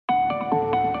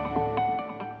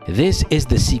This is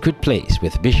The Secret Place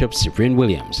with Bishop Cyprian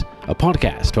Williams, a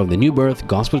podcast from the New Birth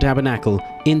Gospel Tabernacle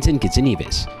in St. Kitts and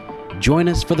Nevis. Join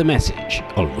us for the message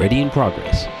already in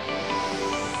progress.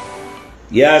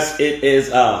 Yes, it is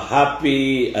a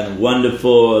happy and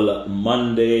wonderful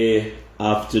Monday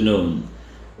afternoon.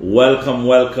 Welcome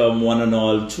one and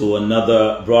all to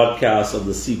another broadcast of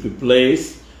The Secret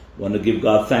Place. I want to give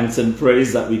God thanks and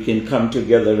praise that we can come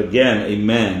together again.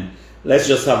 Amen. Let's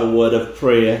just have a word of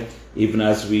prayer even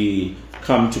as we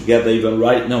come together even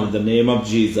right now in the name of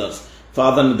Jesus.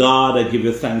 Father and God, I give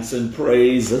you thanks and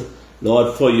praise,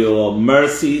 Lord, for your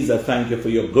mercies. I thank you for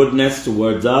your goodness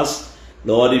towards us.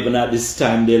 Lord, even at this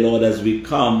time, dear Lord, as we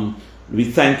come, we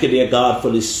thank you, dear God, for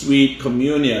this sweet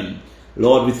communion.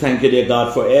 Lord, we thank you, dear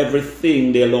God, for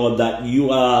everything, dear Lord, that you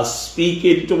are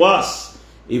speaking to us,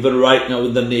 even right now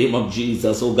in the name of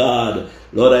Jesus, oh God.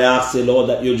 Lord, I ask you, Lord,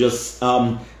 that you just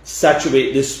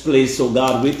saturate this place, oh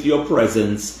God, with your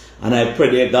presence. And I pray,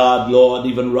 dear God, Lord,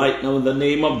 even right now in the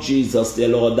name of Jesus, dear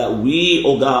Lord, that we,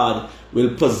 oh God,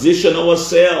 will position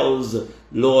ourselves,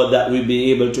 Lord, that we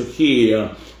be able to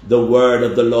hear the word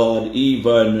of the Lord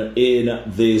even in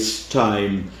this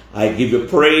time. I give you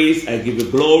praise, I give you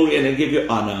glory, and I give you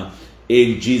honor.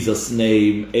 In Jesus'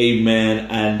 name, amen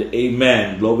and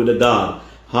amen. Glory to God.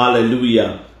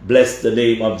 Hallelujah. Bless the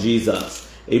name of Jesus.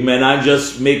 Amen. I'm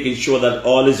just making sure that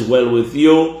all is well with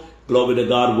you. Glory to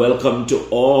God. Welcome to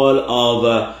all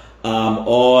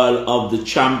of the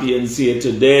champions here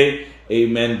today.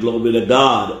 Amen. Glory to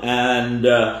God. And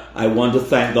I want to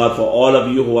thank God for all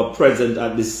of you who are present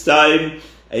at this time.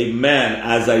 Amen.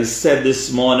 As I said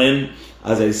this morning,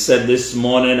 I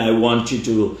want you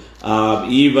to,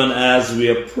 even as we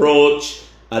approach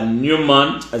a new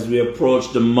month, as we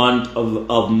approach the month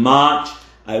of March,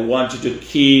 I want you to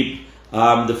keep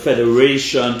the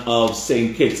Federation of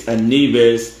St. Kitts and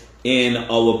Nevis in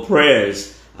our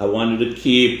prayers. I want you to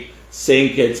keep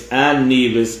St. Kitts and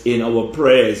Nevis in our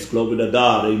prayers. Glory to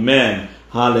God. Amen.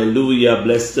 Hallelujah.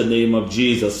 Bless the name of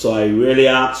Jesus. So I really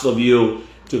ask of you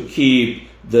to keep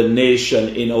the nation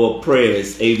in our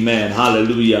prayers. Amen.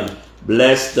 Hallelujah.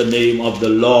 Bless the name of the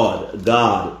Lord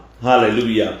God.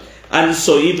 Hallelujah. And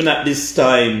so even at this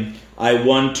time, I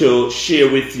want to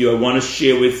share with you,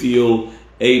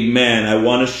 amen. I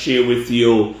want to share with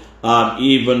you,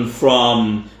 even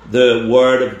from the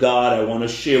Word of God. I want to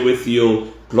share with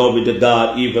you, glory to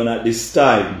God, even at this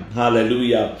time.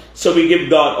 Hallelujah. So we give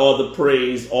God all the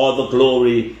praise, all the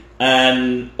glory,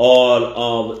 and all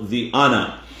of the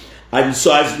honor. And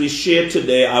so as we share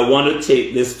today, I want to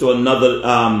take this to another,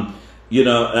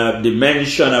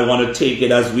 dimension. I want to take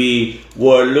it as we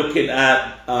were looking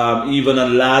at, even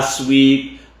on last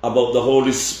week, about the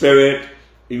Holy Spirit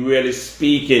really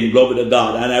speaking, glory to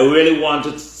God. And I really want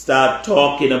to start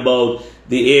talking about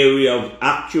the area of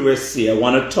accuracy. I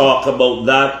want to talk about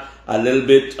that a little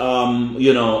bit,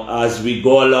 as we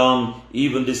go along,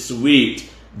 even this week,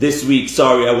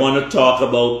 I want to talk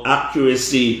about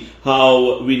accuracy,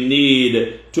 how we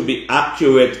need to be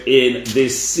accurate in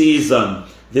this season.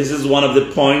 This is one of the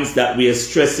points that we are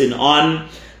stressing on,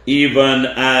 even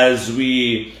as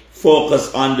we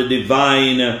focus on the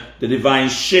divine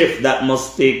shift that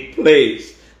must take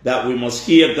place, that we must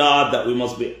hear God, that we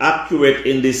must be accurate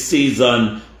in this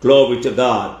season. Glory to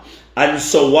God. And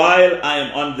so while I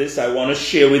am on this, I want to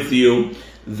share with you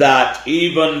that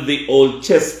even the Old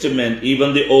Testament, there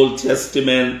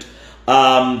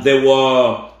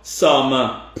were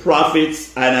some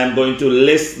prophets, and I'm going to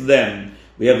list them.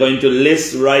 We are going to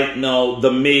list right now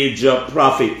the major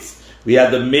prophets. We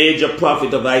have the major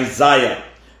prophet of Isaiah.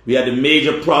 We have the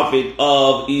major prophet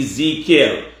of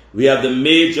Ezekiel. We have the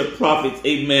major prophets,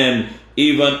 amen,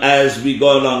 even as we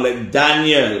go along, like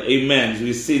Daniel, amen.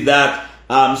 We see that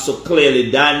so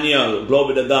clearly. Daniel,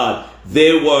 glory to God.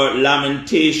 They were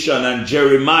Lamentation and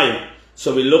Jeremiah.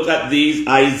 So we look at these,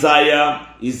 Isaiah,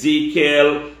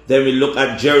 Ezekiel, then we look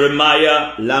at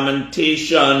Jeremiah,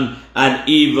 Lamentation, and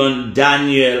even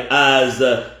Daniel as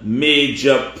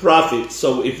major prophets.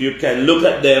 So if you can look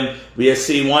at them, we are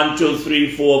seeing 1, 2,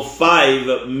 3, 4,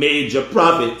 5 major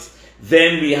prophets.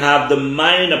 Then we have the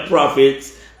minor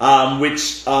prophets,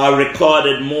 which are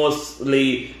recorded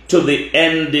mostly to the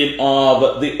ending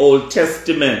of the Old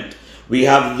Testament. We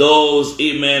have those,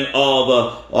 amen,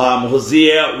 of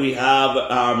Hosea. We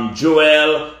have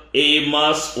Joel,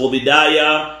 Amos,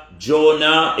 Obadiah,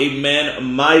 Jonah, amen,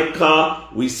 Micah.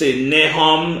 We say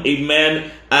Nahum, amen,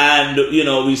 and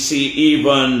we see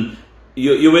even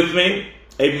you with me,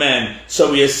 amen.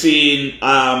 So we are seeing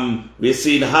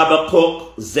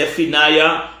Habakkuk,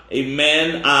 Zephaniah,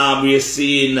 amen. We are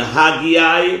seeing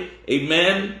Haggai,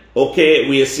 amen. Okay,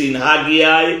 we are seeing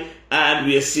Haggai, and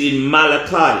we are seeing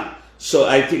Malachi. So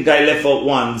I think I left out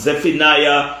one.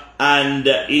 Zephaniah and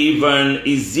even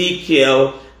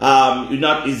Ezekiel,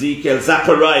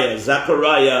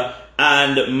 Zechariah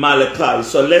and Malachi.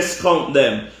 So let's count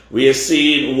them. We are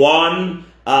seeing one,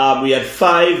 we had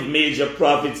 5 major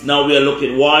prophets. Now we are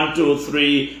looking 1, 2,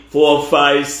 3, 4,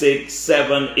 5, 6,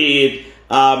 7, 8,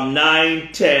 9,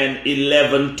 10,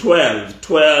 11, 12.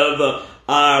 12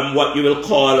 what you will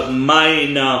call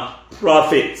minor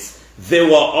prophets. They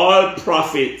were all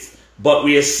prophets, but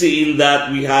we are seeing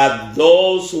that we have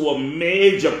those who were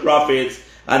major prophets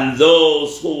and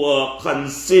those who were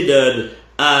considered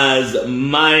as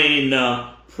minor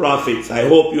prophets. I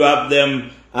hope you have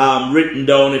them written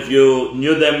down. If you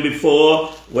knew them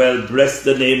before, well, bless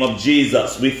the name of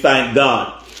Jesus. We thank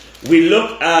God. We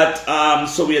look at,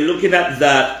 so we are looking at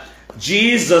that.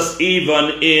 Jesus,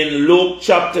 even in Luke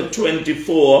chapter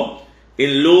 24,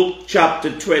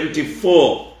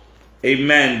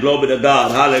 amen, glory to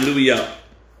God, hallelujah.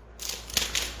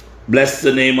 Bless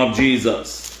the name of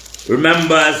Jesus.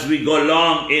 Remember, as we go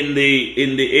along in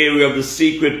the area of the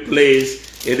secret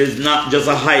place, it is not just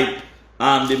a hype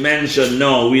dimension.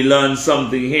 No, we learn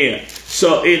something here.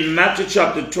 So in Matthew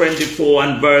chapter 24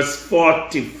 and verse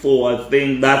 44, I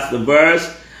think that's the verse.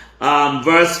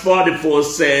 Verse 44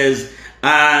 says,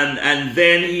 and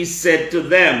then he said to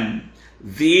them,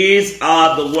 these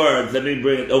are the words, let me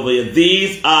bring it over here.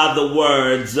 These are the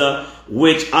words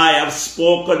which I have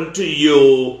spoken to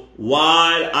you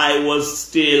while I was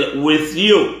still with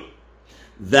you,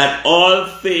 that all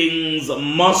things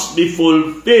must be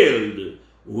fulfilled,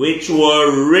 which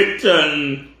were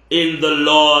written in the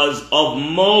laws of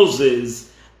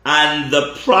Moses and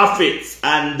the prophets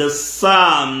and the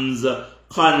Psalms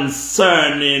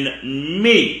concerning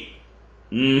me.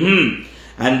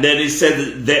 And then he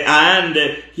said, and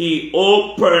he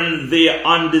opened their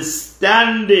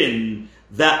understanding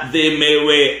that they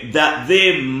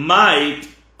might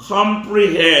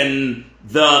comprehend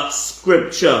the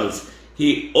scriptures.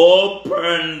 He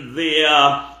opened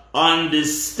their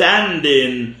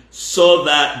understanding so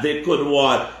that they could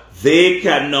what? They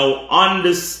can now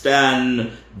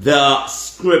understand the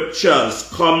scriptures,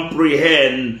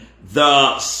 comprehend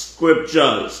the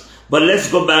scriptures. But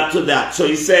let's go back to that. So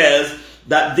he says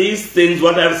that these things,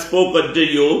 what I've spoken to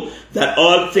you, that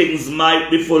all things might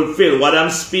be fulfilled. What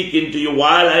I'm speaking to you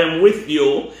while I am with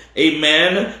you,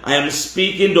 amen, I am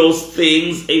speaking those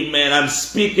things, amen, I'm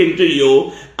speaking to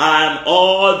you, and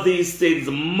all these things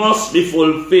must be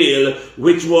fulfilled,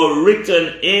 which were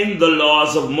written in the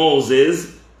laws of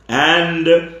Moses and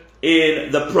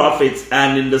in the prophets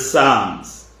and in the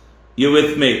Psalms. You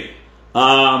with me?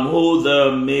 Who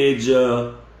the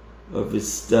major of it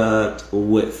start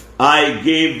with? I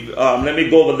gave, let me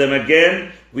go over them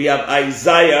again. We have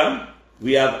Isaiah,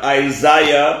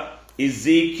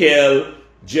 Ezekiel,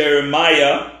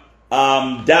 Jeremiah,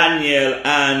 Daniel,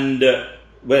 and,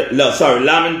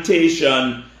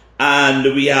 Lamentation, and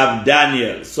we have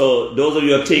Daniel. So those of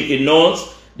you who are taking notes,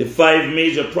 the 5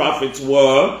 major prophets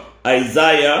were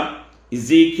Isaiah,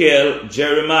 Ezekiel,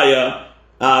 Jeremiah,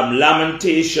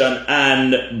 Lamentation,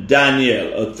 and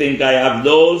Daniel. I think I have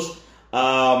those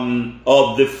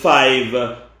of the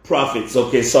 5 prophets.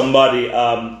 Okay, somebody,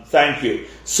 thank you.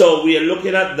 So we are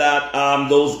looking at that,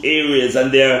 those areas,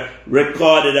 and they're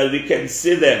recorded and we can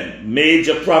see them,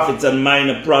 major prophets and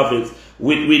minor prophets.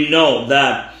 We know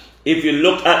that if you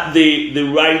look at the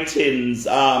writings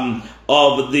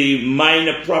of the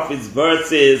minor prophets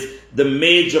versus the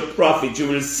major prophets, you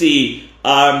will see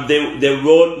they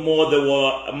wrote more, they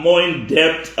were more in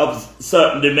depth of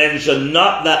certain dimension.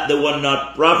 Not that they were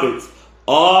not prophets,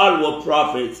 all were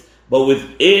prophets, but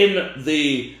within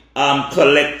the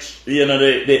collection,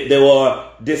 they were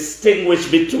distinguished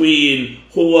between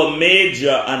who were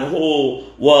major and who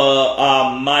were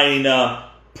minor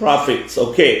prophets.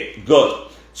 Okay, good.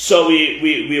 So we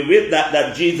read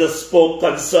that Jesus spoke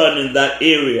concerning that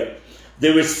area.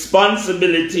 The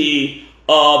responsibility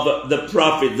of the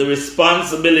prophet, the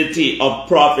responsibility of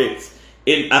prophets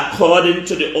according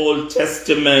to the Old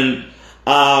Testament,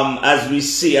 as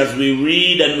we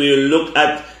read and we look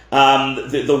at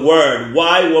the word.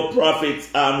 Why were prophets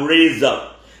raised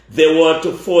up? They were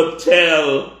to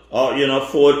foretell,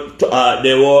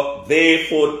 they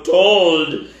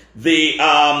foretold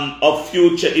of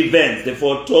future events. They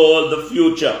foretold the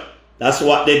future. That's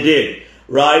what they did,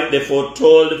 right? They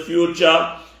foretold the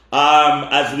future,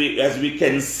 as we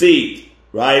can see,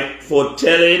 right?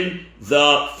 Foretelling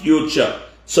the future.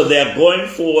 So they are going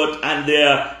forward and they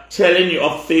are telling you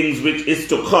of things which is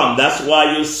to come. That's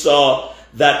why you saw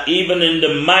that even in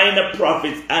the minor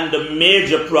prophets and the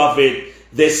major prophet,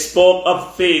 they spoke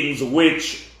of things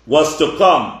which was to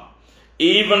come.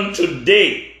 Even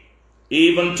today,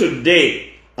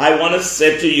 I want to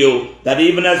say to you that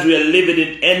even as we are living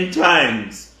in end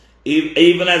times,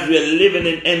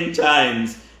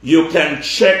 you can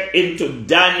check into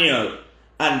Daniel,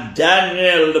 and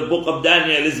Daniel, the book of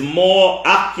Daniel, is more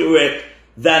accurate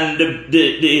than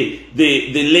the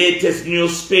latest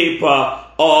newspaper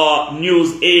or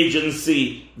news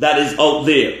agency that is out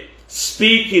there,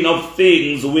 speaking of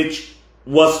things which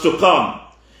was to come.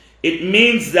 It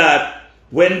means that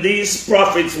when these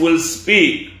prophets will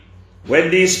speak,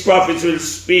 many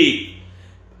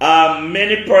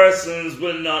persons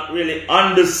will not really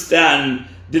understand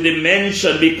the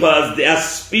dimension, because they are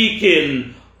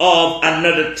speaking of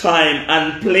another time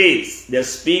and place. They're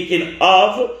speaking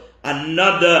of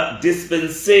another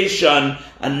dispensation,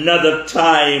 another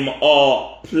time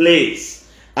or place.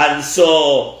 And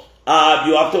so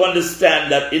you have to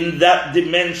understand that in that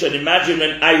dimension, imagine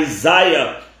when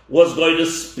Isaiah was going to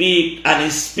speak, and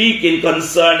he's speaking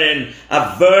concerning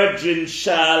a virgin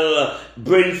shall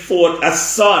bring forth a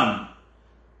son.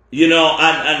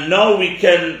 And now we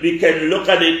can look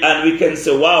at it and we can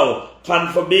say, wow,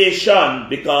 confirmation,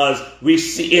 because we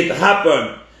see it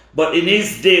happen. But in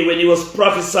his day, when he was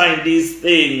prophesying these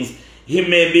things, he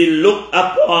may be looked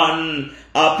upon,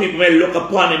 people may look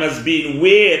upon him as being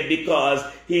weird, because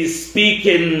he's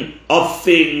speaking of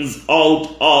things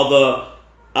out of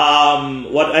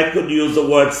what I could use the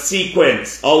word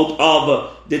sequence, out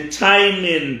of the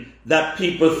timing that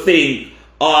people think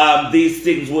these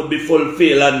things would be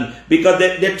fulfilled. And because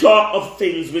they talk of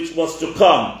things which was to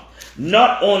come.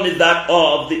 Not only that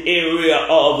of the area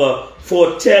of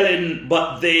foretelling,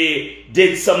 but they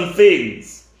did some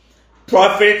things.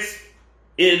 Prophets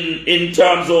in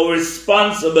terms of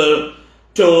responsible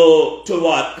to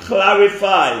what?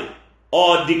 Clarify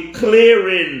or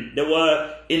declaring. They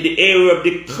were in the area of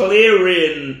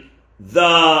declaring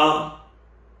the...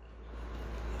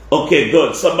 Okay,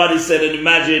 good. Somebody said, and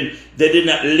imagine they did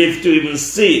not live to even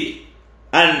see it.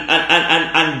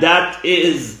 And that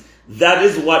is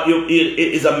what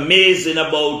is amazing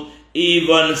about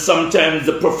even sometimes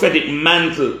the prophetic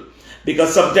mantle.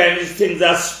 Because sometimes things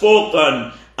are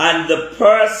spoken and the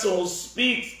person who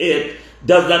speaks it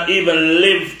does not even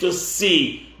live to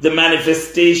see the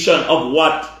manifestation of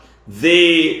what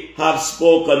they have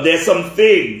spoken. There's some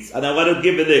things, and I want to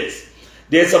give you this.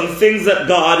 There's some things that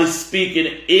God is speaking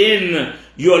in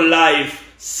your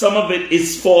life. Some of it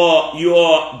is for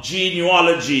your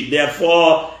genealogy.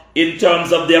 Therefore, in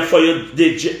terms of for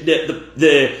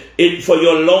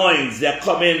your loins, they're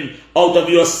coming out of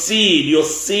your seed. Your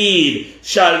seed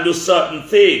shall do certain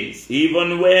things.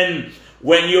 Even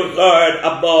when you heard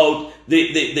about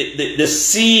the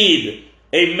seed,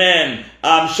 amen,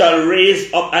 shall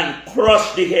raise up and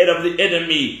crush the head of the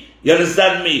enemy. You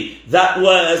understand me? That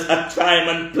was a time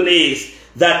and place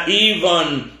that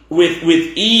even with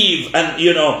Eve and,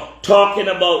 talking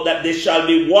about that there shall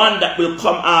be one that will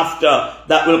come after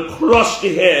that will crush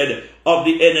the head of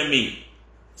the enemy.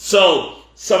 So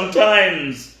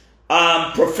sometimes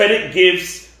prophetic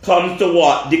gifts come to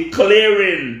what?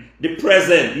 Declaring the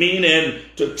present, meaning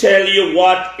to tell you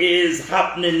what is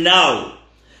happening now.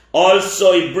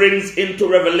 Also, it brings into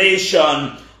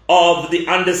revelation of the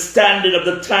understanding of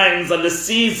the times and the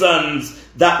seasons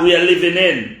that we are living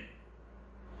in.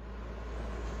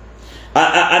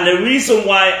 And the reason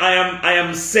why I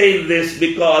am saying this,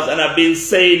 because, and I've been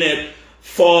saying it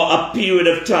for a period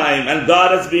of time, and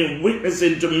God has been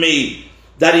witnessing to me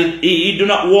that he do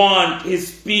not want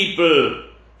his people,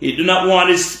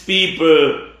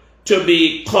 to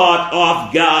be caught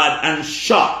off guard and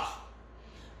shocked.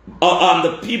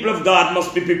 The people of God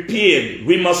must be prepared.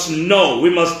 We must know. We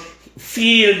must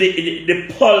feel the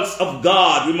pulse of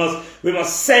God. We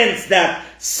must sense that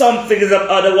something is up.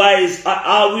 Otherwise,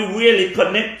 are we really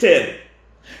connected?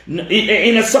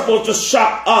 It is supposed to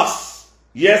shock us.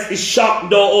 Yes, it shocked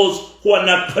those who are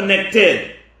not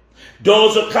connected.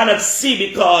 Those who cannot see,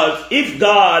 because if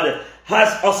God has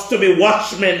us to be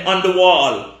watchmen on the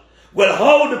wall, well,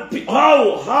 how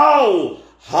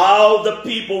the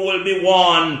people will be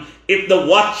warned if the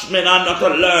watchmen are not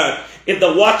alert, if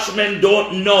the watchmen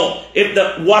don't know, if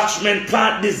the watchmen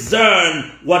can't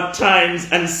discern what times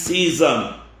and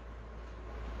season.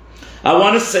 I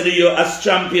want to say to you as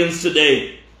champions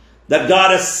today that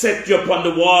God has set you upon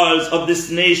the walls of this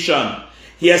nation.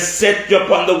 He has set you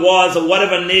upon the walls of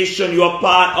whatever nation you are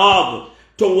part of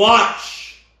to watch.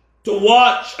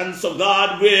 And so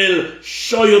God will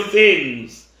show you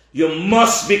things. You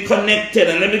must be connected.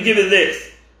 And let me give you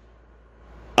this.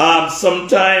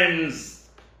 Sometimes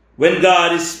when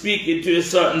God is speaking to you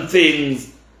certain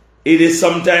things, it is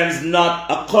sometimes not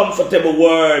a comfortable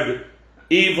word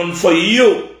even for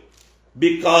you,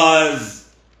 because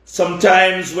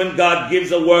sometimes when God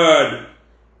gives a word,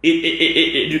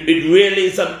 it really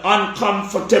is an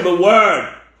uncomfortable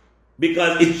word,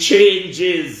 because it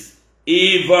changes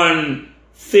even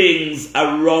things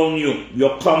around you,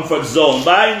 your comfort zone.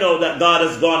 But I know that God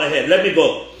has gone ahead. Let me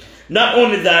go. Not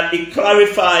only that, it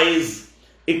clarifies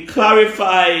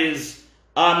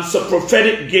so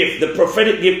prophetic gift. The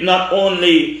prophetic gift not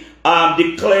only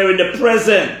declaring the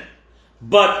present,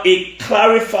 but it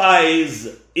clarifies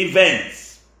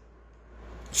events.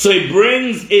 So it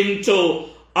brings into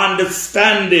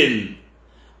understanding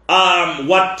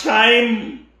what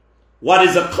time, what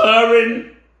is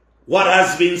occurring, what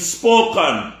has been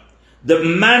spoken. The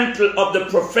mantle of the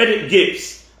prophetic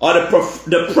gifts, or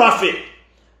the prophet,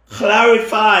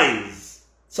 clarifies.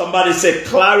 Somebody say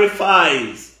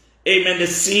clarifies. Amen. The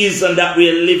season that we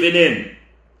are living in.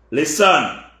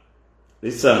 Listen.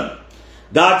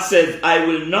 God says, I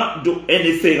will not do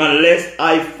anything unless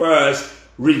I first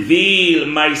reveal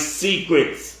my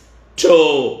secrets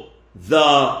to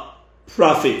the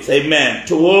prophets. Amen.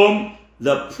 To whom?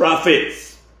 The prophets.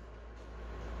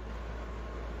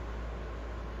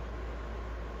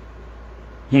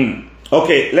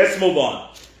 Okay, let's move on.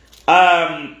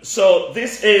 So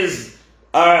this is,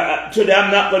 today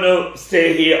I'm not going to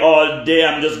stay here all day.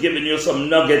 I'm just giving you some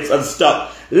nuggets and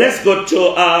stuff. Let's go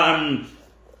to,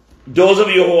 those of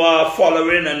you who are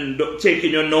following and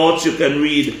taking your notes, you can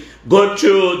read. Go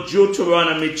to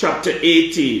Deuteronomy chapter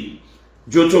 18.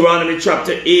 Deuteronomy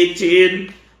chapter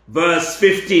 18, verse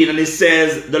 15. And it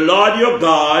says, the Lord your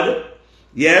God,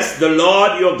 yes, the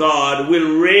Lord your God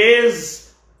will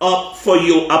raise up for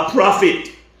you a prophet.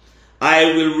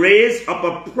 I will raise up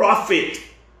a prophet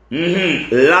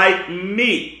like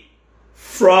me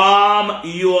from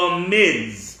your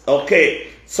midst. Okay,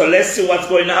 so let's see what's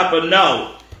going to happen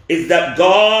now. Is that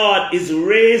God is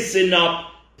raising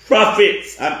up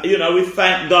prophets. We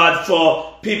thank God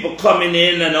for people coming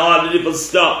in and all the different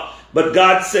stuff. But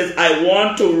God says, I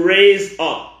want to raise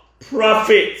up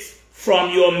prophets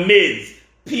from your midst.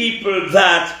 People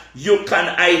that you can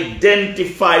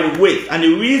identify with. And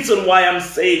the reason why I'm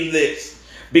saying this,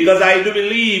 because I do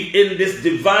believe in this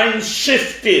divine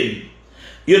shifting.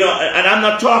 And I'm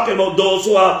not talking about those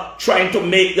who are trying to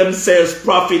make themselves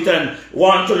prophet and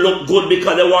want to look good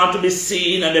because they want to be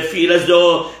seen and they feel as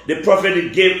though the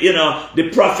prophetic gift,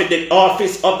 the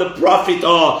office of the prophet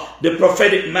or the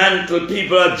prophetic mantle,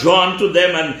 people are drawn to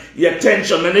them and the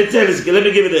attention. Let me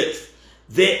give you this.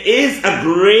 There is a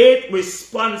great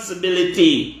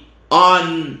responsibility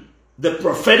on the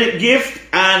prophetic gift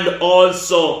and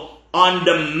also on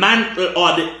the mantle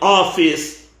or the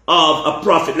office of a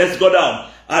prophet. Let's go down.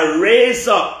 I raise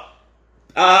up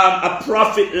a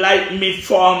prophet like me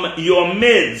from your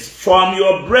midst, from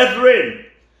your brethren.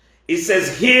 It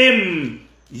says, him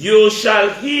you shall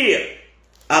hear.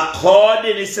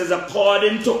 According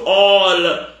to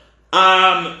all,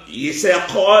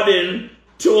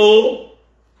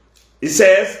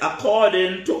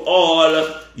 according to all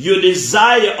you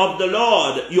desire of the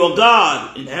Lord your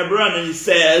God in Hebron. And it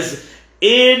says,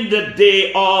 in the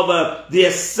day of the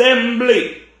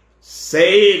assembly,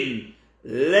 saying,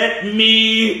 let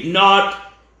me not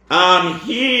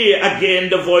hear again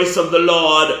the voice of the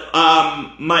Lord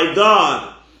my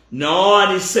God. No,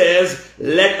 and he says,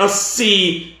 let us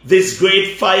see this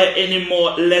great fire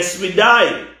anymore, lest we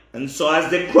die. And so as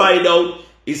they cried out,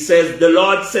 he says, the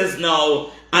Lord says now,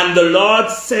 and the Lord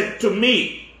said to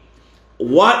me,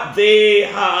 what they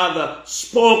have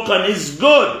spoken is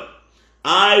good.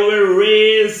 I will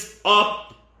raise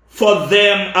up for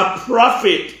them a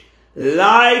prophet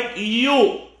like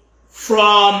you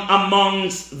from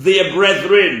amongst their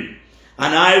brethren,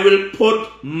 and I will put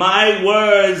my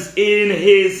words in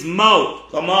his mouth.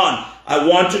 Come on, I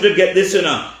want you to get this,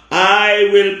 I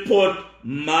will put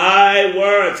my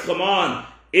words, come on,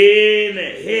 in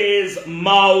his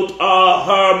mouth or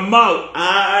her mouth.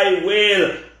 I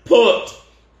will put.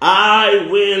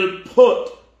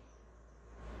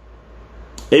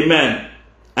 Amen.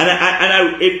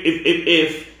 And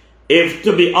if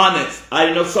to be honest,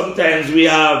 I know sometimes we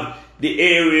have the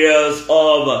areas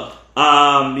of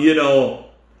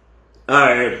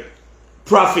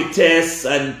prophetess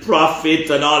and prophet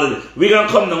and all of that. We're gonna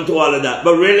come down to all of that.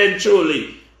 But really and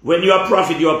truly, when you're a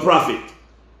prophet, you're a prophet.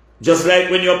 Just like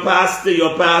when you're pastor,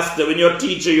 you're pastor. When you're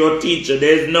teacher, you're teacher.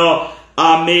 There's no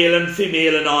male and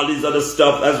female and all this other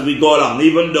stuff as we go along.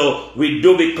 Even though we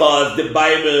do, because the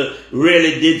Bible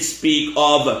really did speak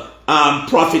of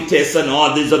prophetess and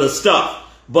all this other stuff.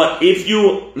 But if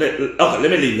you, let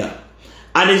me leave that.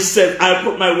 And he said, I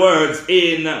put my words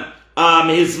in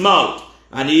his mouth,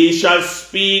 and he shall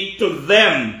speak to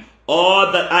them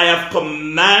all that I have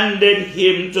commanded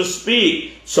him to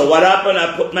speak. So what happened?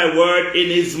 I put my word in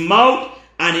his mouth,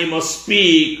 and he must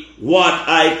speak what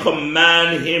I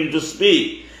command him to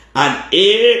speak. And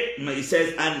he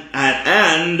says,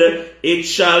 and it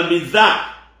shall be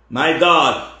that, my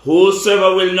God,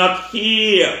 whosoever will not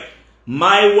hear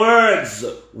my words,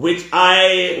 which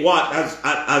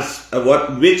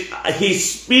which he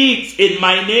speaks in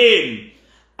my name,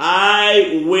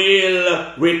 I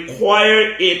will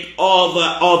require it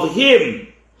of him.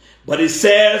 But it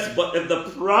says, but if the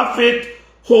prophet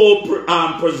who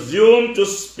presume to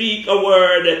speak a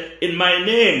word in my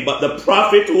name, but the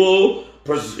prophet who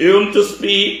presume to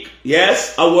speak,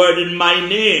 yes, a word in my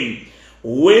name,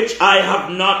 which I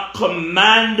have not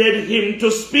commanded him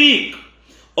to speak,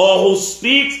 or who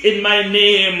speaks in my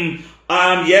name,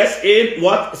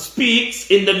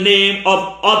 speaks in the name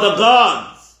of other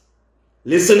gods.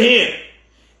 Listen here.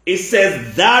 It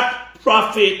says that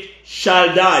prophet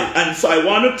shall die. And so I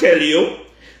want to tell you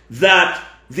that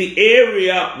the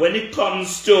area when it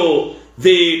comes to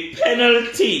the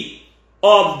penalty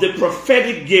of the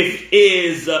prophetic gift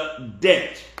is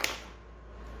death.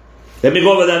 Let me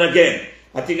go over that again.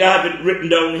 I think I have it written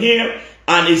down here.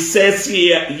 And it says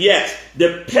here, yes,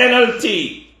 the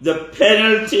penalty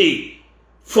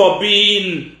for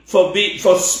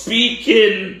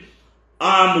speaking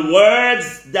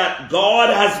words that God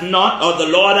has not, or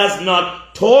the Lord has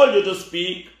not told you to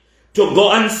speak, to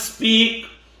go and speak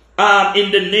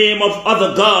in the name of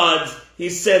other gods, he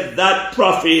said that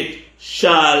prophet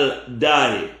shall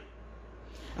die.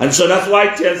 And so that's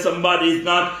why I tell somebody,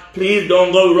 please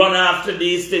don't go run after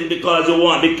these things because you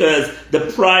want, because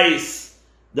the price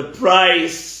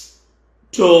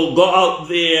to go out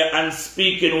there and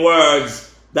speak in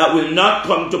words that will not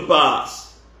come to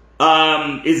pass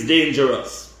is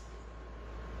dangerous.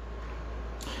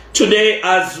 Today,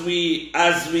 as we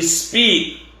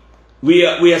speak, we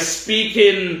are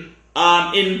speaking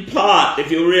in part.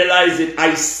 If you realize it,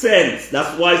 I sense.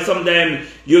 That's why sometimes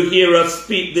you hear us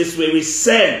speak this way. We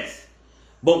sense.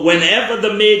 But whenever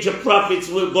the major prophets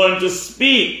were going to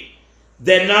speak,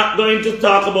 they're not going to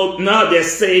talk about now. They're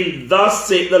saying, thus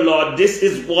saith the Lord. This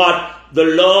is what the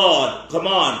Lord, come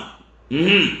on.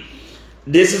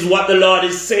 This is what the Lord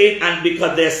is saying. And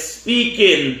because they're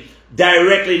speaking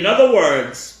directly, in other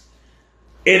words,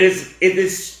 they're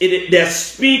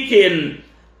speaking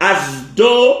as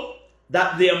though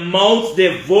that their mouth,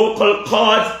 their vocal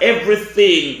cords,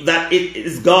 everything, that it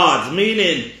is God's.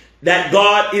 Meaning that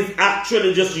God is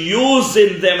actually just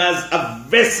using them as a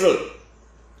vessel.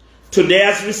 Today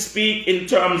as we speak in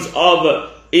terms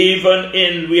of we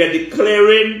are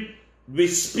declaring, we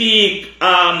speak,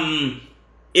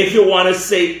 if you want to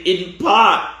say in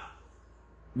part,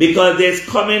 because there's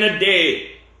coming a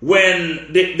day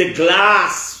when the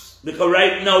glass, because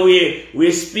right now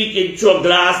we're speaking through a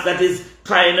glass that is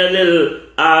kind of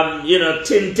little,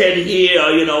 tinted here,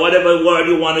 whatever word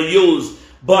you want to use.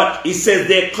 But he says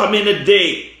there coming a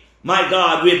day, my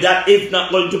God, where that is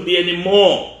not going to be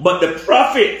anymore. But the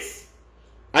prophets,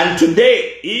 and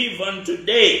today, even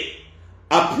today,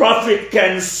 a prophet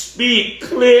can speak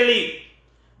clearly.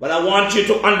 But I want you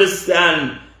to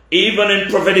understand, even in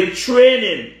prophetic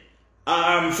training,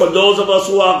 for those of us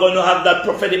who are going to have that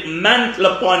prophetic mantle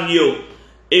upon you,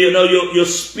 you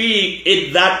speak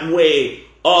in that way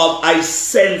of, I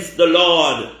sense the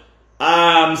Lord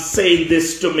saying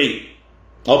this to me.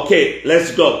 Okay,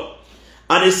 let's go.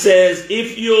 And it says,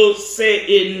 if you say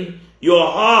in your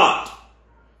heart,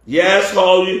 yes,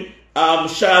 how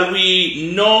shall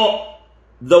we know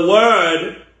the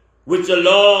word which the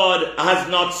Lord has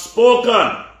not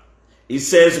spoken? He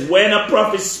says, when a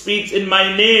prophet speaks in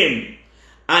my name,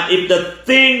 and if the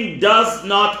thing does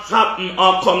not happen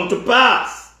or come to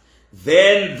pass,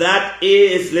 then that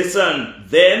is, listen,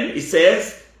 then he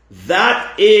says,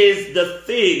 that is the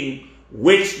thing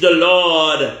which the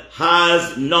Lord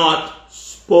has not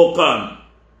spoken.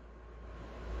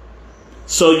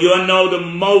 So you are now the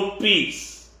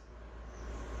mouthpiece.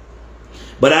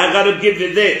 But I got to give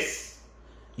you this.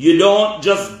 You don't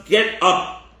just get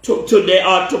up today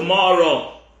or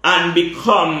tomorrow and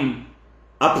become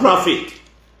a prophet.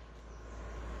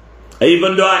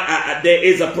 Even though there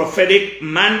is a prophetic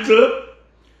mantle,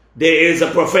 there is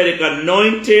a prophetic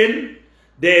anointing,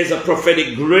 there is a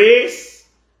prophetic grace,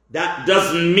 that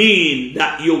doesn't mean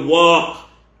that you walk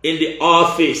in the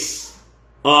office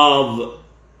of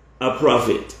a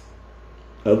prophet.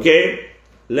 Okay?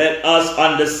 Let us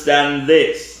understand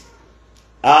this.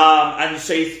 And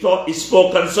so he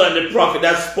spoke concerning the prophet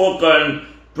that's spoken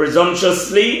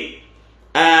presumptuously,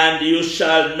 and you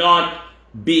shall not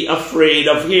be afraid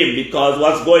of him. Because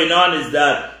what's going on is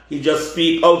that he just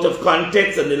speak out of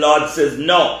context, and the Lord says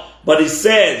no. But he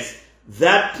says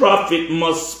that prophet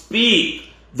must speak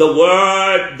the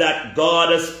word that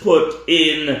God has put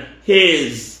in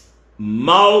his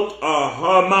mouth or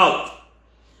her mouth.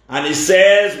 And he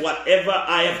says, whatever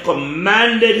I have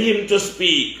commanded him to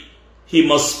speak, he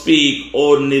must speak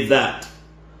only that.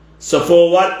 So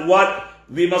for what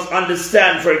we must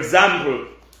understand, for example,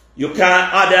 you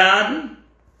can't add on,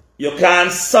 you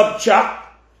can't subtract,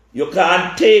 you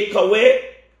can't take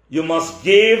away. You must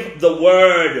give the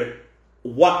word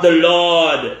what the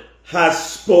Lord has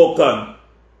spoken.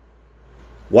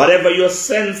 Whatever you're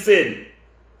sensing,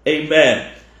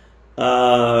 amen.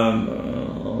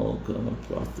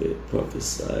 Prophet,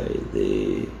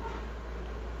 prophesy.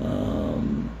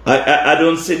 I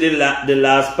don't see the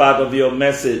last part of your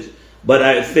message, but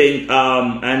I think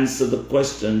answer the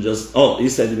question. You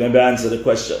said remember answer the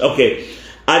question. Okay,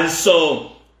 and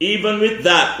so even with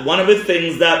that, one of the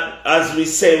things that, as we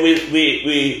say,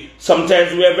 we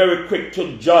sometimes we are very quick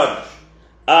to judge,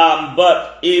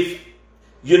 but if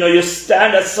you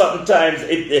stand at certain times,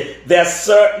 there are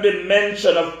certain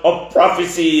dimension of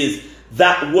prophecies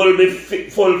that will be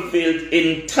fulfilled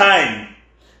in time.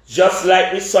 Just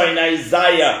like we saw in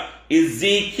Isaiah,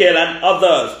 Ezekiel, and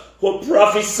others who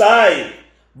prophesied,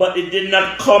 but it did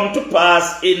not come to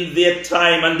pass in their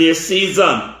time and their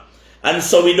season. And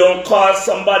so we don't call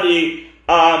somebody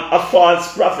a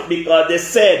false prophet because they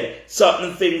said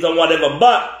certain things and whatever.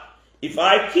 But if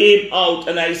I came out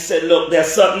and I said, look, there are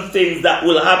certain things that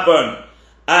will happen,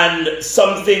 and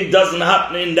something doesn't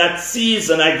happen in that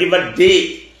season, I give a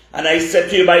date, and I said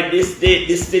to you, by this date,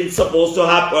 this thing's supposed to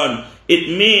happen,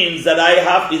 it means that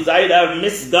it's either I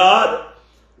missed God,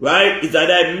 right? It's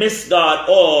either I missed God,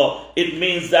 or it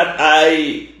means that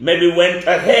I maybe went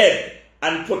ahead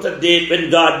and put a date when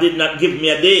God did not give me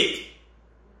a date.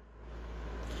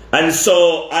 And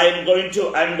so I'm going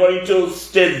to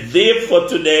stay there for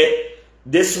today.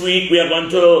 This week we are going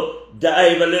to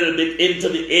dive a little bit into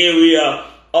the area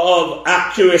of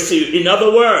accuracy. In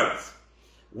other words,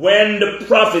 when the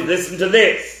prophet, listen to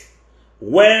this,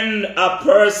 when a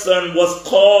person was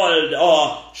called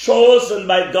or chosen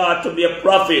by God to be a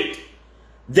prophet,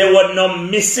 there were no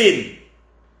missing.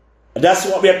 That's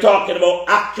what we are talking about,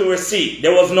 accuracy.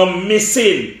 There was no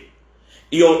missing.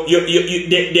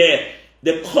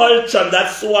 The culture,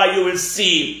 that's why you will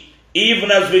see,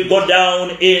 even as we go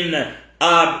down in,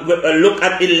 look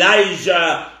at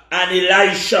Elijah and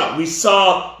Elisha, we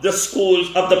saw the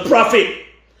schools of the prophet.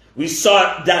 We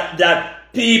saw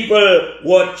that people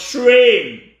were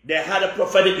trained. They had a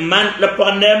prophetic mantle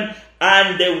upon them,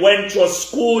 and they went to a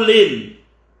schooling.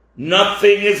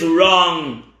 Nothing is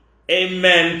wrong,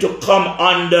 amen, to come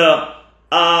under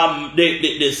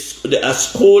a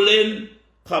schooling,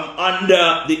 come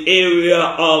under the area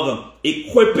of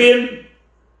equipping,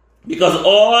 because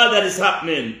all that is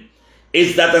happening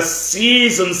is that a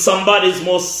season, somebody's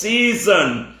more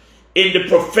seasoned in the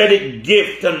prophetic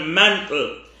gift and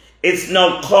mantle, it's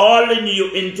now calling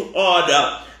you into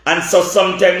order, and so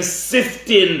sometimes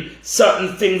sifting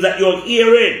certain things that you're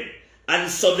hearing, and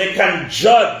so they can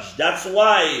judge. That's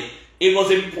why it was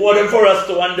important for us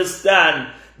to understand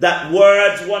that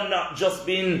words were not just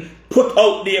being put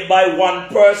out there by one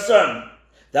person.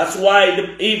 That's why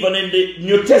even in the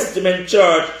New Testament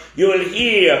church, you will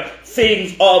hear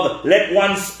things of let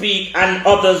one speak and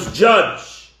others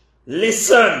judge.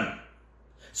 Listen,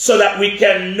 so that we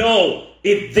can know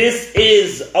if this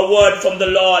is a word from the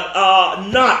Lord or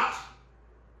not.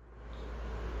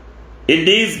 In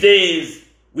these days,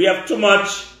 we have too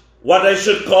much what I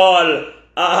should call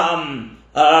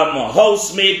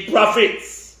housemaid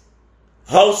prophets.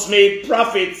 Housemaid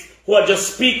prophets who are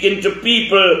just speaking to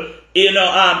people,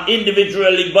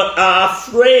 individually, but are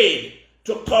afraid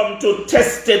to come to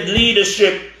tested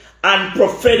leadership and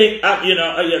prophetic,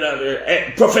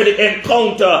 prophetic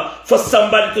encounter for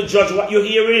somebody to judge what you're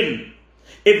hearing.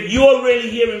 If you are really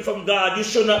hearing from God, you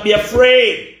should not be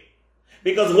afraid.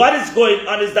 Because what is going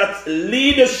on is that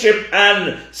leadership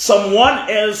and someone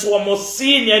else who are more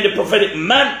senior in the prophetic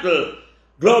mantle,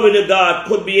 glory to God,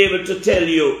 could be able to tell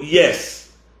you,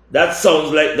 yes, that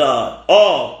sounds like God.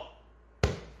 Or,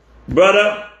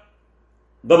 brother,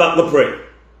 go back to pray.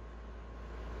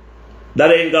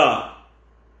 That ain't God.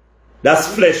 That's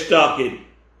flesh talking.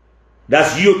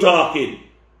 That's you talking.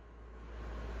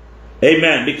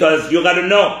 Amen. Because you got to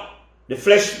know, the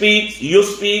flesh speaks, you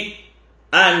speak,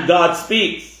 and God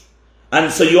speaks.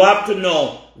 And so you have to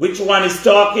know which one is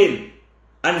talking.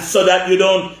 And so that you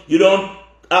don't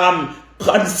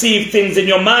conceive things in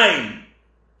your mind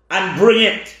and bring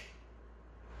it.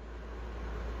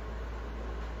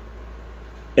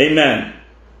 Amen.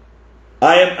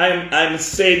 I'm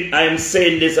saying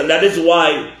this, and that is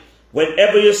why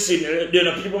whenever you see,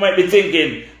 people might be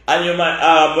thinking, and you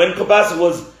might, when Kabasa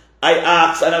was, I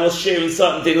asked and I was sharing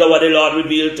something that what the Lord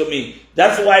revealed to me.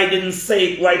 That's why I didn't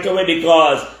say it right away,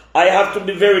 because I have to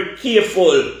be very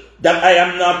careful that I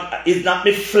am not, it's not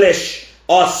my flesh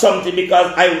or something,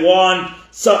 because I want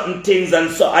certain things, and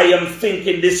so I am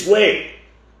thinking this way.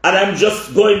 And I'm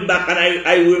just going back, and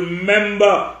I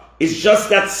remember, it's just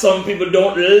that some people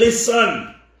don't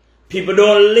listen. People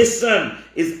don't listen.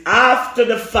 It's after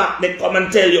the fact they come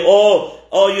and tell you,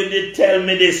 oh, you did tell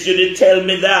me this, you did tell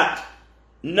me that.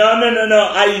 No.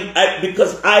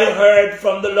 Because I heard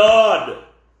from the Lord.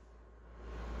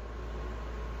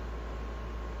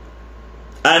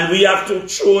 And we have to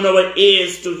tune our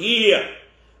ears to hear.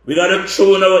 We got to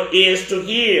tune our ears to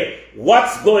hear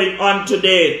what's going on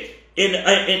today in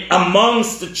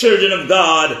amongst the children of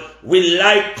God. We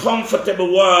like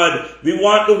comfortable word. We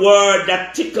want the word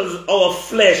that tickles our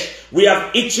flesh. We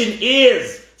have itching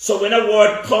ears. So when a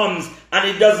word comes and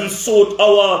it doesn't suit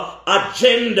our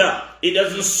agenda, it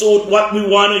doesn't suit what we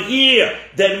want to hear,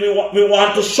 then we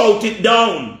want to shout it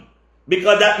down,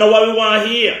 because that's not what we want to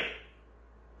hear.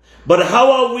 But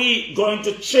how are we going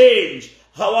to change?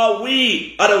 How are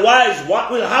we? Otherwise,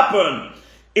 what will happen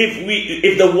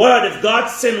if the word, if God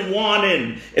send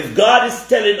warning, if God is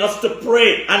telling us to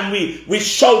pray and we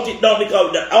shout it down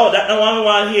because that's not what we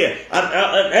want to hear,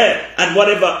 and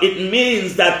whatever, it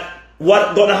means that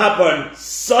what's going to happen?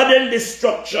 Sudden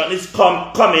destruction is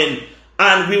coming,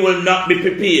 and we will not be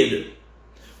prepared.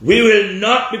 We will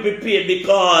not be prepared,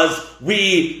 because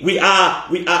when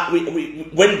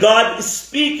God is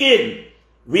speaking,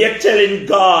 we are telling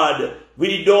God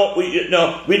we don't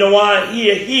want to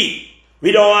hear he.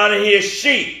 We don't want to hear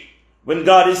she. When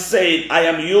God is saying, I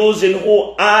am using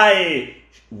who I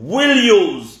will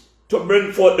use to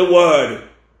bring forth the word,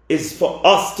 is for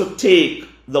us to take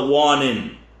the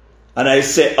warning. And I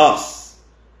say us.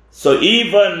 So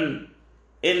even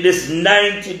in this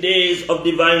 90 days of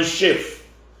divine shift,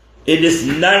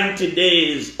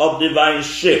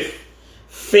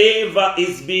 favor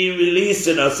is being released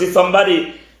in us. If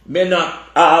somebody may not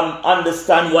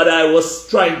understand what I was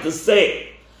trying to say,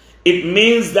 it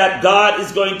means that God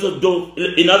is going to do,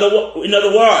 in other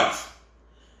words,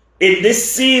 in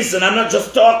this season, I'm not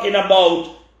just talking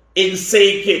about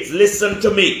insane kids, listen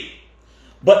to me,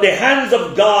 but the hands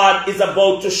of God is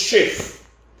about to shift.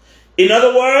 In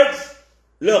other words,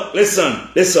 look, listen.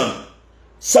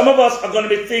 Some of us are going to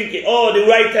be thinking, oh, the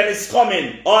right hand is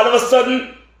coming. All of a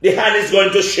sudden, the hand is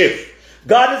going to shift.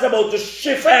 God is about to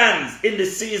shift hands in the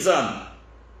season.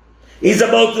 He's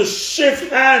about to shift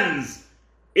hands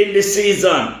in the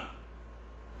season.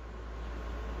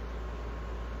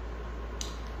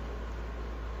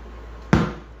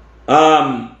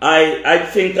 I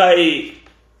think I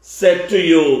said to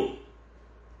you,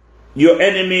 your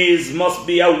enemies must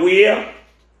be aware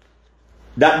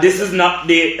that this is not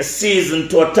the season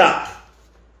to attack.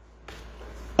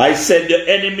 I said the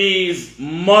enemies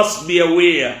must be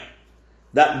aware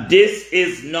that this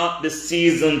is not the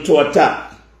season to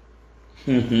attack.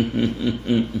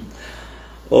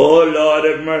 Oh, Lord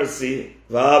have mercy.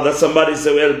 Father, somebody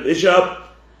said, well, Bishop,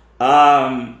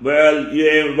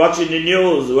 you're watching the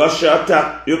news, Russia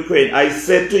attacked Ukraine. I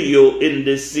said to you in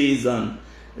this season,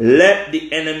 let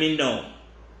the enemy know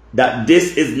that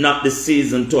this is not the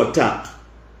season to attack.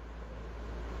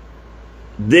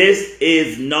 This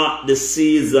is not the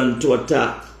season to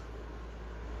attack.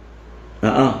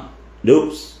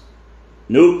 Noops.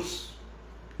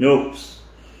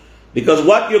 Because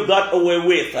what you got away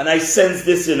with, and I sense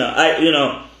this,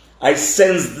 I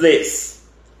sense this.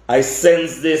 I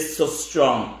sense this so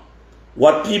strong.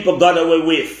 What people got away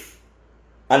with,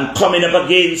 and coming up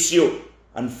against you,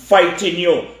 and fighting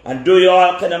you, and doing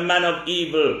all kind of manner of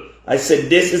evil. I said,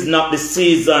 this is not the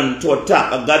season to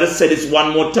attack. I gotta say this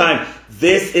one more time.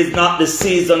 This is not the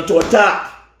season to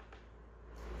attack.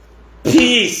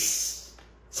 Peace.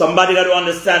 Somebody got to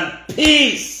understand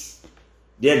peace.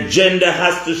 The agenda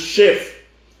has to shift.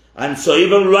 And so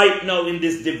even right now in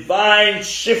this divine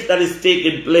shift that is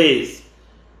taking place,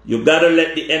 you got to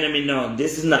let the enemy know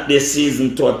this is not their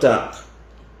season to attack.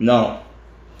 No.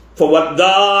 For what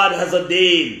God has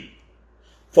ordained,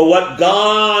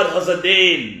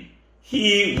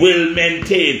 He will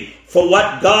maintain. For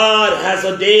what God has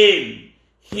ordained,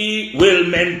 He will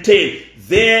maintain.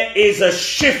 There is a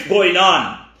shift going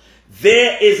on.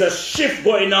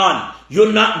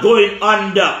 You're not going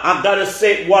under. I've got to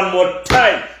say it one more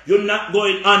time. You're not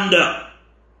going under.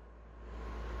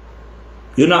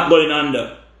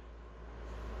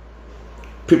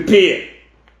 Prepare.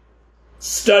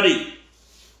 Study.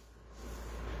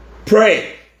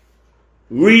 Pray,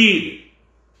 read,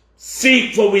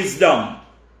 seek for wisdom,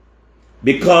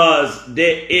 because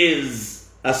there is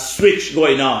a switch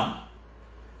going on.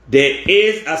 There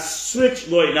is a switch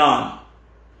going on.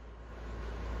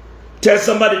 Tell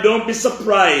somebody, don't be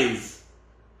surprised.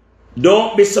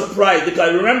 Don't be surprised.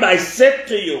 Because remember, I said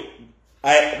to you,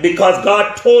 because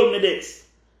God told me this.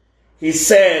 He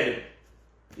said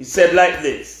like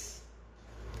this,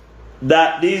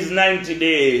 that these 90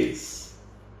 days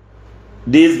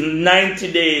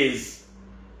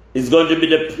is going to be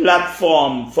the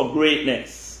platform for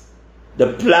greatness.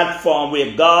 The platform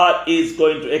where God is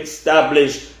going to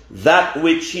establish that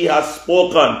which He has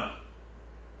spoken.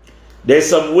 There's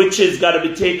some witches got to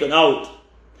be taken out.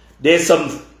 There's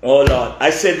some, oh Lord,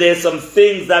 I said there's some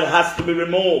things that has to be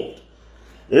removed.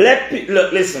 Look,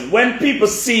 listen, when people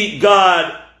see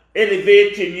God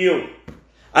elevating you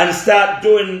and start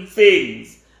doing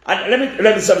things, and let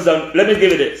me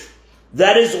give you this.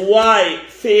 That is why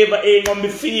favor ain't gonna be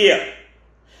fear.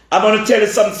 I'm gonna tell you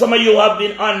something. Some of you have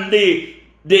been on the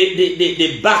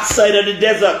backside of the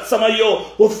desert. Some of you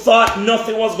who thought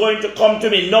nothing was going to come to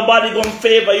me. Nobody gonna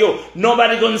favor you.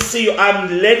 Nobody gonna see you. I'm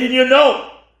letting you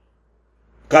know.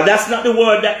 Because that's not the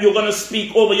word that you're gonna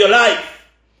speak over your life.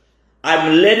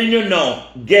 I'm letting you know.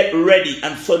 Get ready.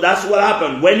 And so that's what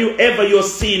happened. Whenever you're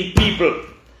seeing people,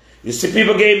 you see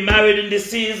people getting married in this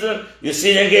season. You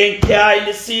see them getting car in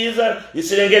this season. You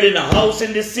see them getting a house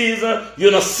in this season. You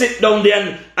know, sit down there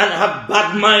and have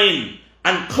bad mind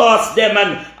and curse them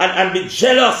and be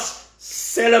jealous.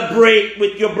 Celebrate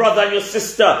with your brother and your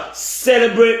sister.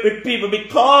 Celebrate with people,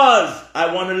 because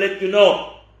I want to let you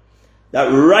know that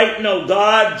right now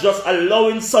God just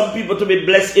allowing some people to be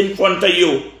blessed in front of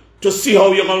you to see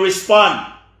how you're going to respond.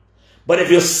 But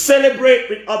if you celebrate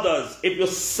with others, if you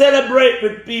celebrate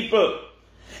with people,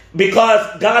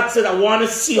 because God said, I want to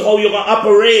see how you're going to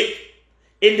operate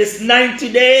in this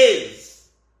 90 days.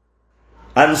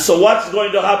 And so what's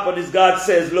going to happen is God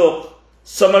says, look,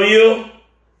 some of you,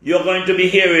 you're going to be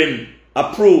hearing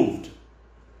approved.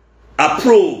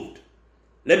 Approved.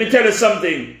 Let me tell you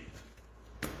something.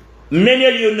 Many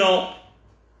of you know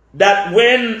that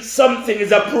when something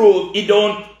is approved, it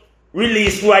don't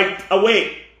release right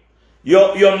away.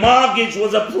 Your mortgage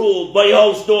was approved, but your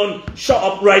house don't shut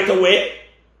up right away.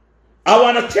 I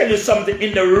want to tell you something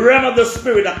in the realm of the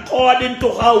spirit, according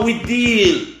to how we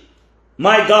deal.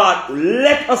 My God,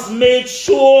 let us make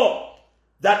sure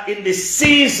that in this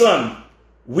season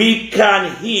we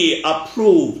can hear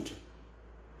approved.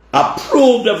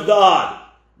 Approved of God.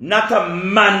 Not a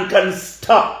man can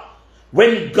stop.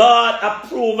 When God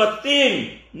approves a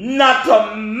thing, not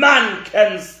a man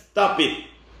can stop it.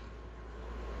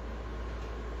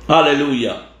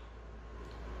 Hallelujah.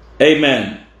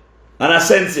 Amen. And I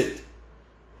sense it.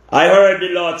 I heard the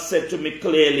Lord said to me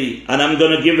clearly, and I'm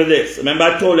going to give you this. Remember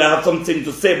I told you I have something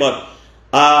to say, but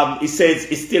He says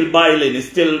it's still boiling. It's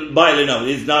still boiling out.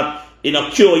 It's not in a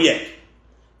cure yet.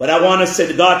 But I want to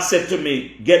say, God said to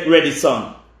me, get ready,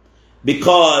 son.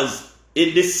 Because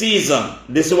in this season,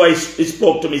 this is why He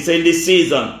spoke to me. He said, in this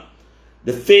season,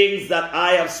 the things that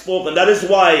I have spoken, that is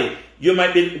why you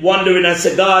might be wondering and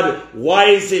say, God, why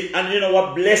is it? And you know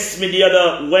what blessed me the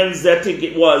other Wednesday, I think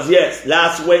it was, yes,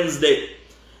 last Wednesday,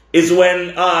 is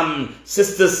when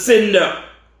Sister Cinder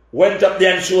went up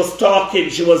there and she was talking.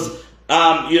 She was,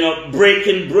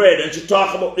 breaking bread, and she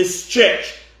talked about this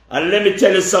stretch. And let me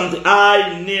tell you something.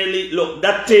 I nearly, look,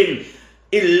 that thing,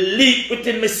 it leaped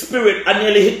within my spirit. I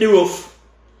nearly hit the roof.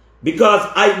 Because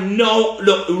I know,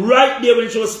 look, right there when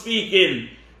she was speaking,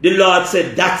 the Lord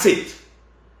said, that's it.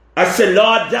 I said,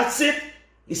 Lord, that's it?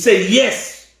 He said,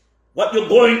 yes. What you're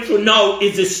going through now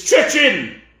is the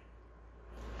stretching.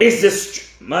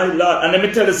 My Lord. And let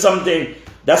me tell you something.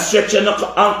 That stretching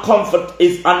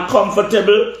is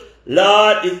uncomfortable.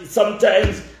 Lord,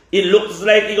 sometimes it looks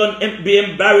like it's going to be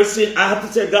embarrassing. I have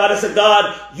to say, God, I said,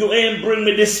 God, you ain't bring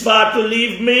me this far to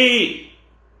leave me.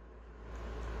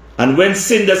 And when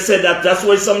Cinder said that, that's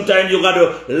why sometimes you got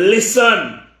to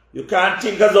listen. You can't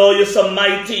think as though you're so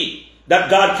mighty that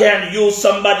God can use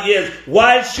somebody else.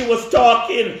 While she was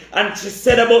talking and she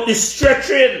said about the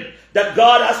stretching, that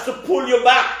God has to pull you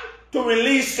back to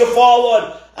release you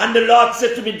forward. And the Lord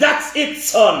said to me, that's it,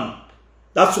 son.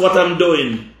 That's what I'm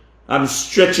doing. I'm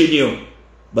stretching you.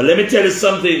 But let me tell you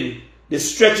something. The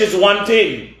stretch is one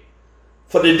thing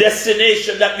for the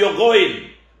destination that you're going.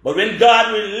 But when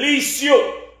God release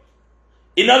you,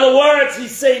 in other words,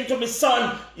 He's saying to me,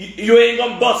 son, you ain't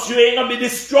going to bust. You ain't going to be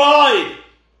destroyed.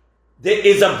 There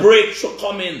is a breakthrough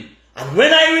coming. And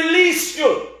when I release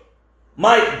you,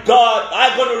 my God,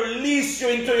 I'm going to release you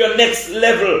into your next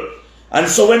level. And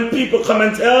so when people come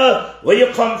and tell, where you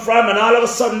come from, and all of a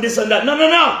sudden this and that.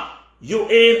 No. You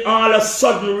ain't all of a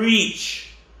sudden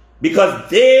reach. Because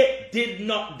they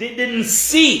didn't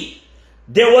see.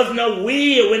 There was no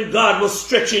way when God was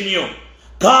stretching you.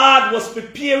 God was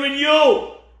preparing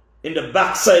you in the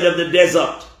backside of the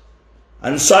desert.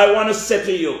 And so I want to say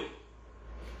to you,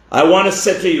 I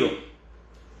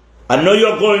know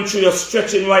you're going through your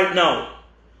stretching right now.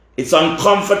 It's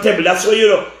uncomfortable. That's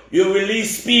why you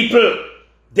release people.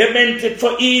 They meant it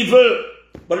for evil.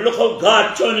 But look how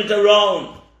God turned it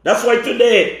around. That's why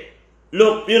today,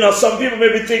 look, some people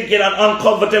may be thinking and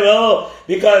uncomfortable,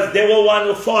 because they were one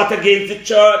who fought against the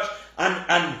church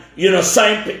and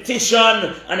signed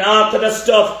petition and all kind of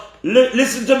stuff.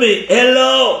 Listen to me.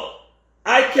 Hello.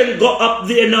 I can go up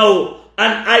there now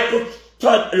and I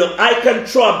can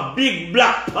throw a big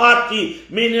black party,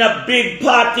 meaning a big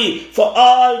party for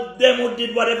all them who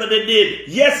did whatever they did.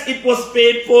 Yes, it was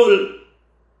painful.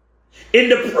 In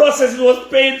the process, it was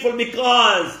painful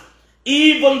because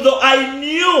even though I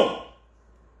knew,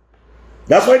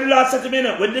 that's why the Lord said to me,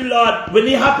 when it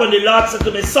happened, the Lord said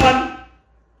to me, son,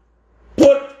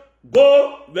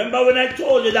 go. Remember when I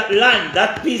told you that land,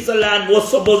 that piece of land was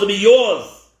supposed to be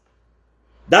yours.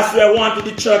 That's where I wanted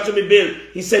the church to be built.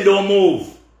 He said, don't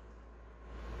move.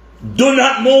 Do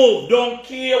not move. Don't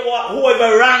care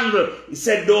whoever wrangled. He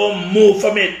said, don't move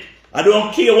from it. I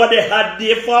don't care what they had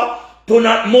there for. Do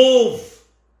not move.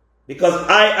 Because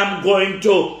I am going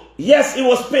to. Yes, it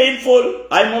was painful.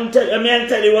 I mean, tell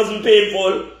you it wasn't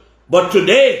painful. But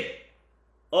today,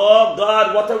 oh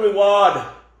God, what a reward.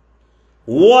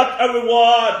 What a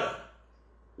reward.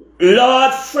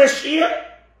 Lord, fresh air.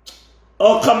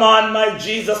 Oh, come on, my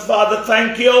Jesus, Father,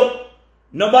 thank you.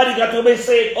 Nobody got to be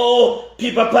saying, oh,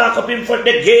 people park up in front of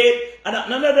the gate. No.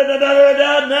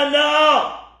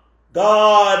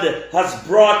 God has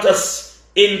brought us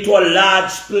into a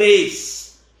large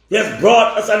place. He has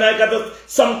brought us, and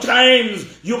sometimes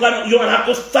you're gonna have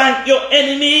to thank your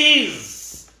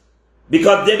enemies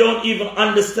because they don't even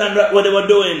understand what they were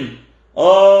doing.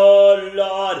 Oh,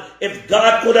 Lord, if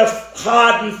God could have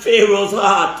hardened Pharaoh's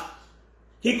heart,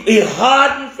 He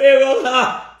hardened Pharaoh's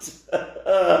heart.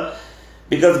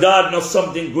 Because God knows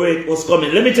something great was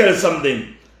coming. Let me tell you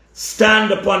something.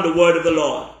 Stand upon the word of the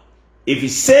Lord. If He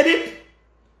said it,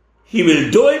 He will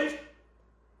do it,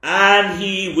 and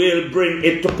He will bring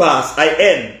it to pass. I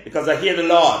end because I hear the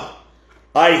Lord.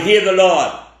 I hear the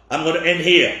Lord. I'm going to end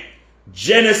here.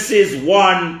 Genesis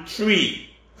 1:3.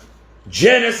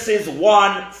 Genesis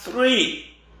 1:3.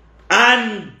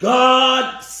 And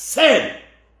God said,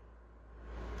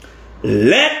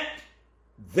 let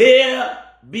there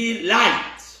be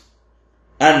light.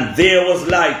 And there was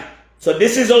light. So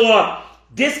this is our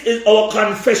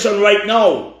confession right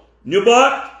now. New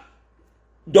Birth,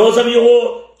 those of you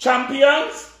who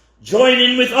champions, join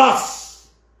in with us.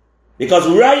 Because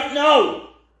right now,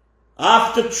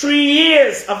 after 3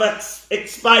 years have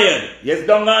expired, yes,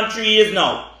 done gone 3 years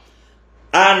now,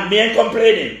 and me ain't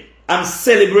complaining, I'm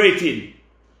celebrating.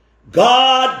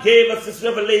 God gave us this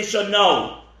revelation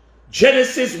now.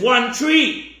 Genesis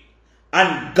 1:3.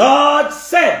 And God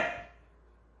said,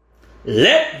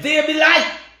 let there be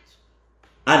light.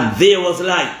 And there was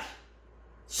light.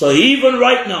 So even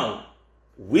right now,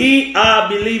 we are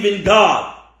believing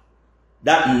God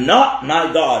that not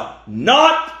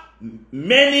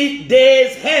many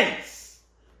days hence,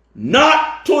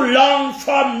 not too long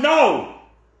from now,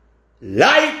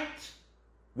 light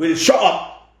will show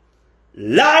up.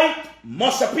 Light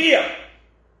must appear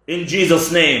in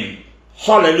Jesus' name.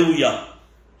 Hallelujah.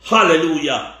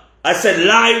 Hallelujah. I said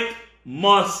light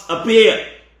must appear.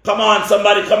 Come on,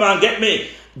 somebody, come on, get me.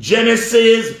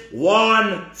 Genesis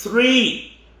 1:3.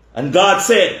 And God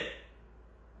said,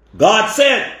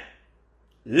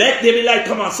 let there be light.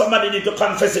 Come on, somebody need to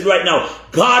confess it right now.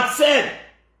 God said,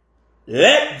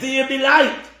 let there be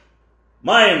light.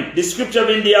 Mind, the scripture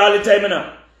been there all the time, you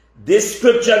know. This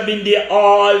scripture been there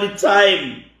all the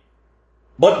time.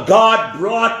 But God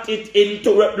brought it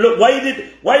into, look, why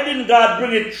didn't God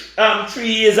bring it 3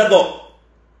 years ago?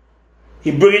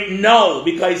 He bring it now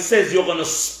because He says you're going to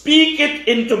speak it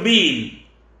into being,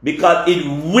 because it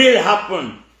will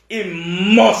happen. It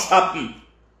must happen.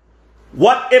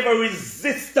 Whatever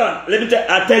resistance,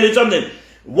 I'll tell you something.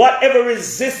 Whatever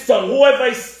resistance, whoever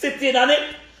is sitting on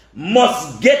it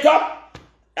must get up,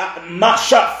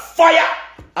 mash up fire.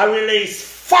 I release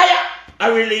fire. I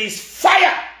release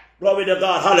fire. Glory to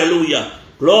God. Hallelujah.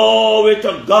 Glory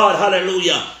to God.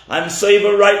 Hallelujah. I'm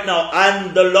saving right now.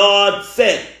 And the Lord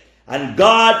said, and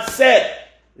God said,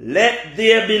 let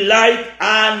there be light,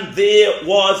 and there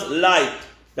was light.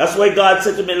 That's why God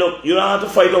said to me, look, you don't have to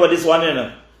fight over this one, you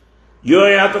know. You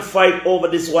don't have to fight over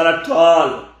this one at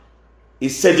all. He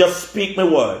said, just speak my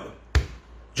word.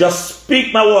 Just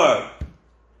speak my word.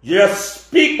 Just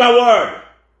speak my word.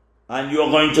 And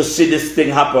you're going to see this thing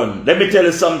happen. Let me tell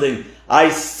you something. I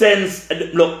sense,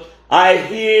 look, I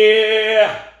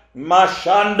hear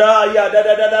Mashanda,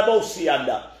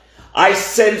 Yadadadabosianda. I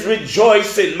sense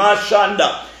rejoicing,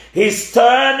 Mashanda. He's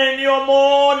turning your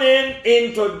mourning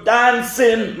into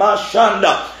dancing,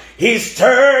 Mashanda. He's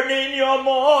turning your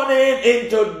mourning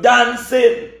into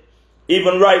dancing.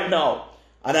 Even right now.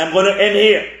 And I'm going to end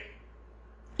here.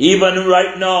 Even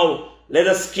right now, let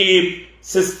us keep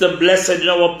Sister Blessed in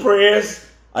our prayers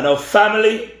and our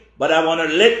family. But I want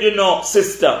to let you know,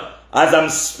 sister, as I'm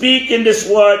speaking this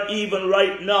word even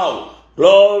right now,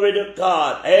 glory to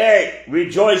God. Hey,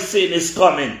 rejoicing is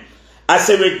coming. I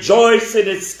say rejoicing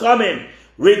is coming.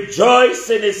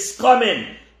 Rejoicing is coming.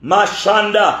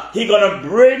 Mashanda, He gonna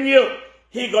bring you.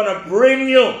 He gonna bring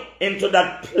you into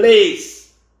that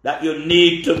place that you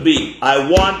need to be. I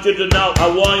want you to know. I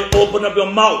want you to open up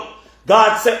your mouth.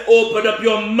 God said, open up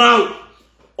your mouth.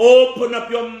 Open up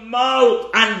your mouth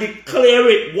and declare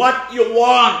it what you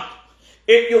want.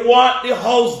 If you want the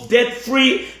house debt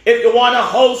free, if you want a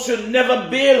house you never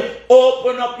build,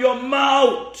 open up your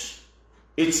mouth.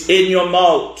 It's in your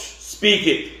mouth. Speak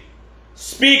it.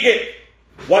 Speak it.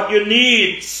 What you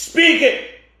need, speak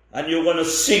it. And you're going to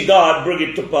see God bring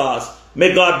it to pass.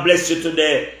 May God bless you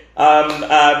today.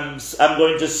 I'm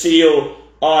going to see you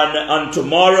on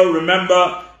tomorrow.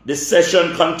 Remember, the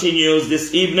session continues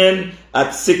this evening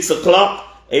at 6 o'clock.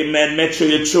 Amen. Make sure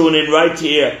you tune in right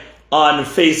here on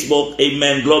Facebook.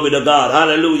 Amen. Glory to God.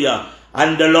 Hallelujah.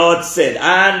 And the Lord said,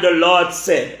 and the Lord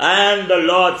said, and the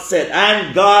Lord said,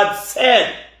 and God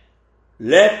said,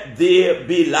 let there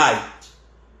be light.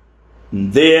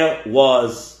 There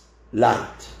was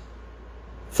light.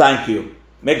 Thank you.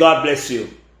 May God bless you.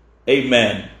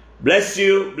 Amen. Bless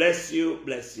you, bless you,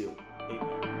 bless you.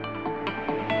 Amen.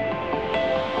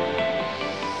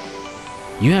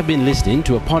 You have been listening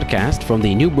to a podcast from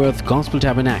the New Birth Gospel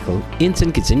Tabernacle in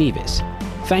St. Kitts and Nevis.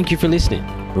 Thank you for listening.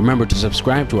 Remember to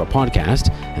subscribe to our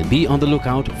podcast and be on the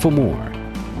lookout for more.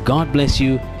 God bless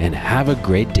you and have a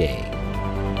great day.